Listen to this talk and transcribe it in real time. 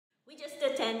just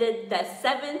attended the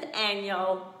 7th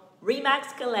annual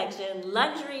RE/MAX Collection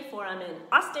Luxury Forum in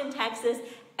Austin, Texas,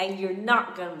 and you're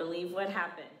not going to believe what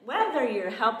happened. Whether you're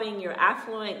helping your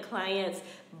affluent clients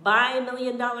buy $1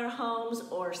 million homes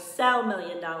or sell $1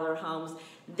 million homes,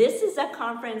 this is a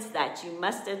conference that you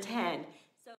must attend.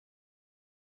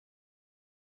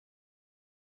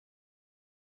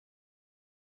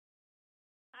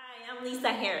 I'm Lisa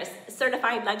Harris,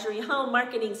 Certified Luxury Home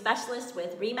Marketing Specialist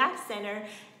with RE/MAX Center,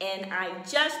 and I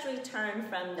just returned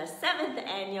from the 7th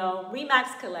annual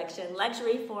RE/MAX Collection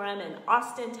Luxury Forum in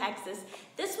Austin, Texas.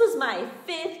 This was my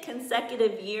 5th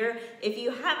consecutive year. If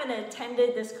you haven't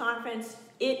attended this conference,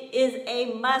 it is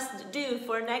a must-do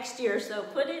for next year, so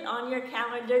put it on your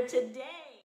calendar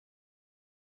today.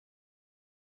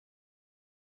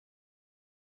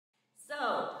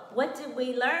 So, what did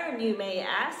we learn, you may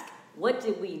ask? What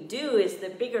did we do is the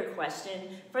bigger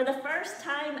question. For the first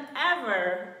time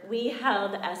ever, we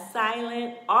held a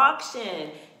silent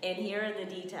auction, and here are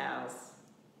the details.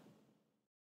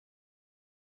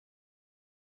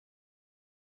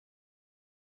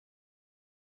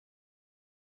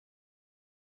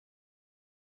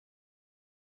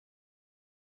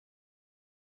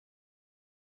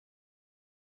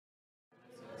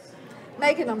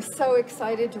 Megan, I'm so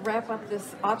excited to wrap up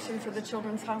this auction for the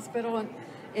Children's Hospital and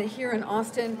here in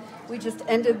Austin. We just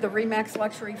ended the RE/MAX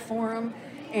Luxury Forum,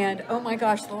 and oh my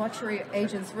gosh, the luxury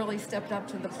agents really stepped up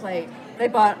to the plate. They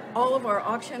bought all of our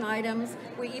auction items.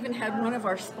 We even had one of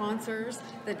our sponsors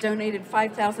that donated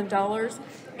 $5,000,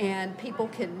 and people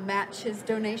can match his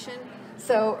donation.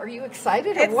 So are you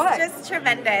excited or what? It's just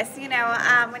tremendous. You know,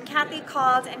 when Cathie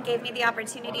called and gave me the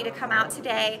opportunity to come out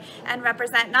today and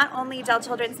represent not only Dell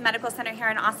Children's Medical Center here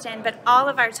in Austin, but all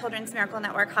of our Children's Miracle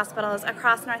Network hospitals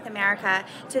across North America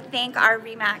to thank our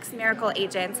RE/MAX Miracle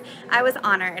agents, I was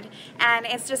honored. And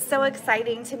it's just so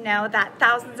exciting to know that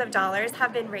thousands of dollars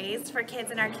have been raised for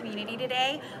kids in our community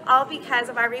today, all because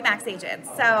of our RE/MAX agents.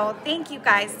 So thank you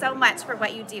guys so much for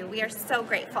what you do. We are so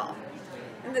grateful.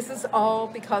 And this is all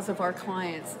because of our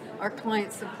clients. Our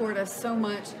clients support us so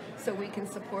much so we can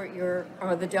support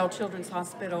the Dell Children's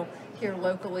Hospital here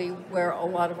locally, where a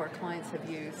lot of our clients have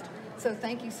used. So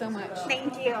thank you so much.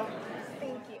 Thank you.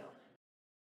 Thank you.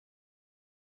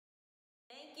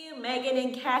 Thank you, Megan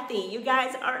and Cathie. You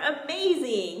guys are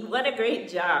amazing. What a great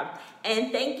job.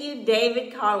 And thank you,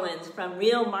 David Collins from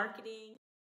Real Marketing.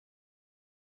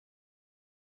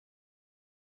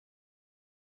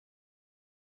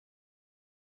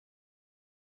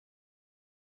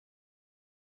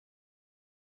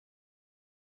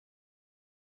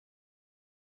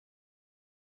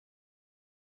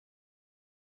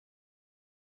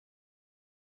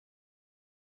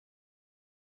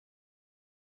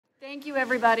 Thank you,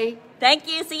 everybody. Thank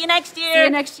you. See you next year. See you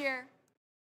next year.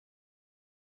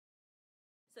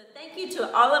 So thank you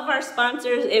to all of our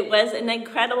sponsors. It was an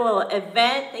incredible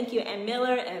event. Thank you, Ann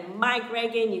Miller and Mike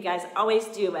Reagan. You guys always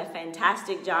do a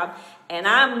fantastic job, and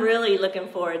I'm really looking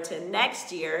forward to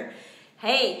next year.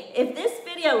 Hey, if this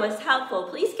video was helpful,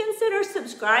 please consider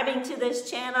subscribing to this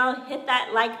channel. Hit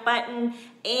that like button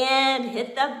and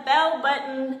hit the bell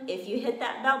button. If you hit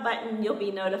that bell button, you'll be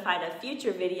notified of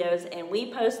future videos, and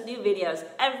we post new videos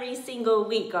every single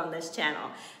week on this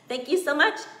channel. Thank you so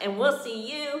much, and we'll see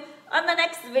you on the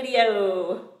next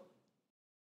video.